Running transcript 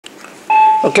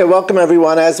Okay, welcome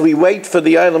everyone. As we wait for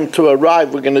the item to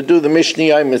arrive, we're going to do the Mishnah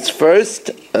Yomis first.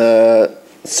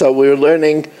 So we're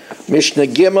learning Mishnah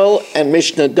Gimel and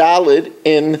Mishnah Dalid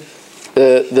in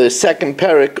the second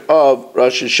parak of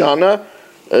Rosh Hashana,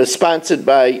 sponsored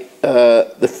by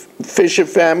the Fisher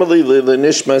family, Lila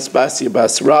Nishmas Basia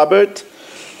Bas Robert,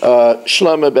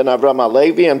 Shlomo ben Avram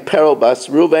Alevi, and Perel Bas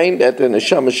Ruvain, that the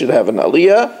Neshama should have an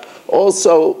Aliyah.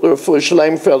 Also, for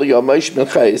Shalem for Yomis ben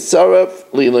Chayesarov,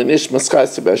 Lila Nishmas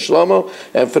Chayesarov Shlomo,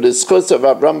 and for the schus of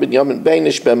Avram ben Yomin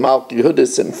Benish ben Malki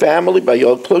Yehudis and family, by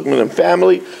Yod Klugman and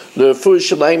family, the for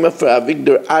Shalem for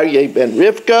Avigdor Aryeh ben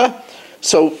Rivka.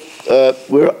 So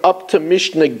we're up to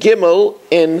Mishnah Gimel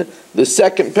in the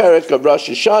second parak of Rosh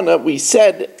Hashana. We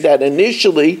said that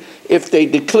initially, if they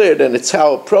declared, and it's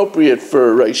how appropriate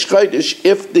for Rosh Chodesh,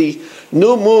 if the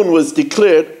new moon was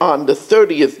declared on the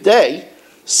 30th day,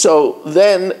 so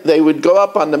then they would go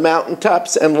up on the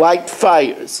mountaintops and light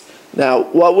fires. Now,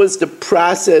 what was the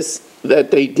process that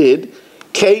they did?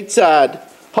 Ketzad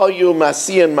hayu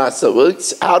masiyan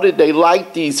masavutz. How did they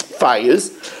light these fires?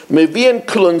 Mevian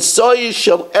klunsoy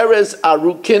shel erez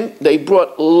arukin. They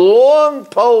brought long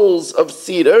poles of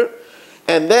cedar,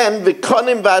 and then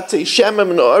v'konim vatei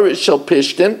shemem no'orish shel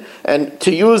pishtin, and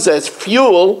to use as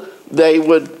fuel, they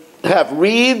would have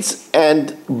reeds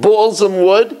and balsam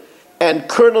wood and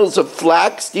kernels of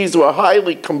flax. These were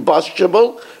highly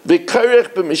combustible.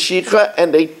 V'karech b'meshicha,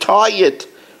 and they tie it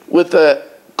with a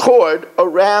cord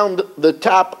around the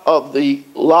top of the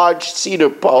large cedar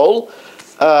pole.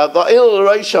 They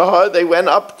went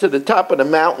up to the top of the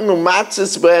mountain.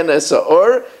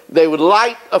 They would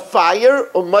light a fire,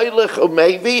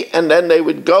 and then they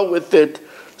would go with it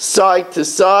side to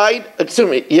side. And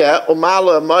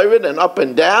up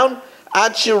and down.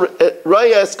 Until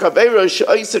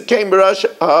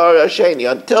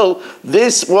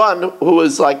this one, who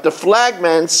was like the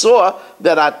flagman, saw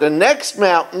that at the next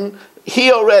mountain he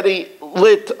already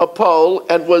lit a pole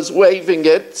and was waving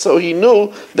it, so he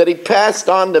knew that he passed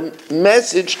on the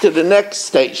message to the next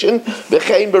station. And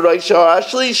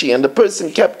the person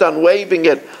kept on waving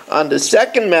it on the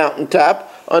second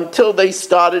mountaintop until they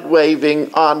started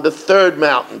waving on the third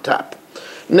mountaintop.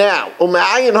 Now, and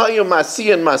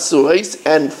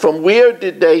from where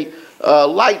did they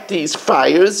light these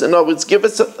fires? In other words, give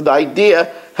us the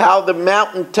idea how the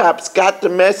mountaintops got the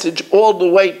message all the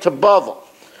way to Bavel.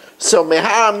 So,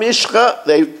 Mehar Mishka,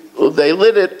 they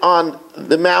lit it on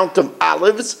the Mount of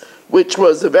Olives, which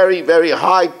was a very, very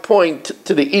high point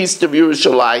to the east of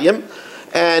Yerushalayim.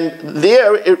 And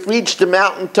there it reached the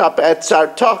mountaintop at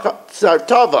Sartova.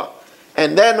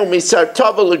 And then from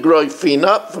Sartova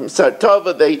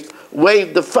they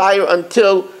waved the fire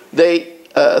until the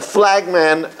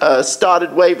flagman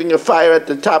started waving a fire at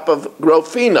the top of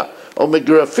Grofina. And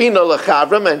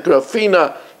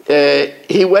Grofina,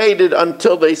 he waited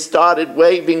until they started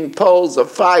waving poles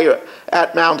of fire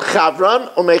at Mount Chavron,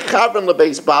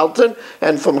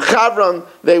 and from Chavron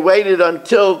they waited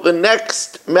until the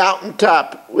next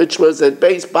mountaintop, which was at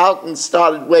Beis Balton,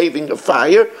 started waving a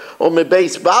fire. And the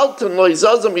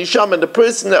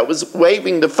person that was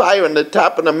waving the fire on the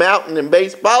top of the mountain in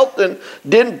Beis Balton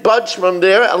didn't budge from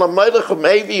there.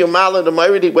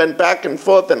 He went back and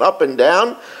forth and up and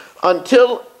down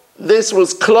until this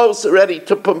was close already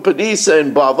to Pumpadisa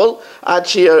in Bavel.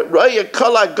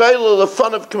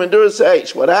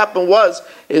 What happened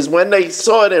is when they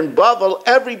saw it in Bavel,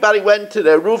 everybody went to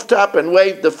their rooftop and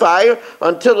waved the fire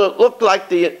until it looked like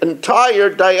the entire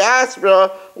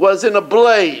diaspora was in a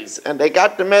blaze. And they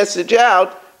got the message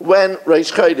out when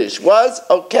Rosh Chodesh was.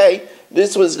 Okay,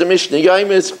 this was the Mishnah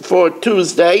Yomis for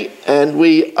Tuesday, and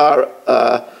we are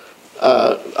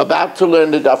about to learn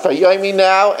the Daf Yomi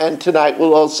now, and tonight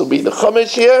will also be the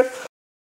Chumash here.